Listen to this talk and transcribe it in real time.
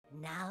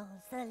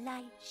the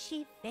light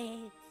she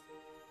fades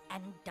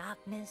and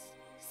darkness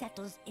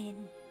settles in.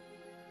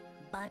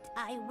 But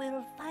I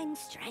will find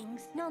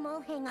strength. No,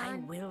 Mo, hang on. I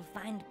will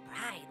find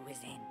pride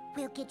within.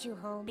 We'll get you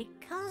home.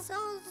 Because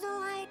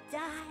although I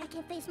die, I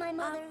can face my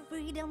mother. our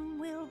freedom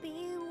will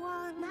be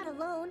won. Not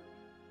alone.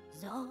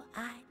 Though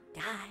I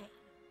die,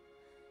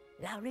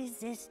 la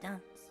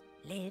resistance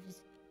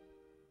lives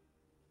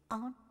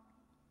on.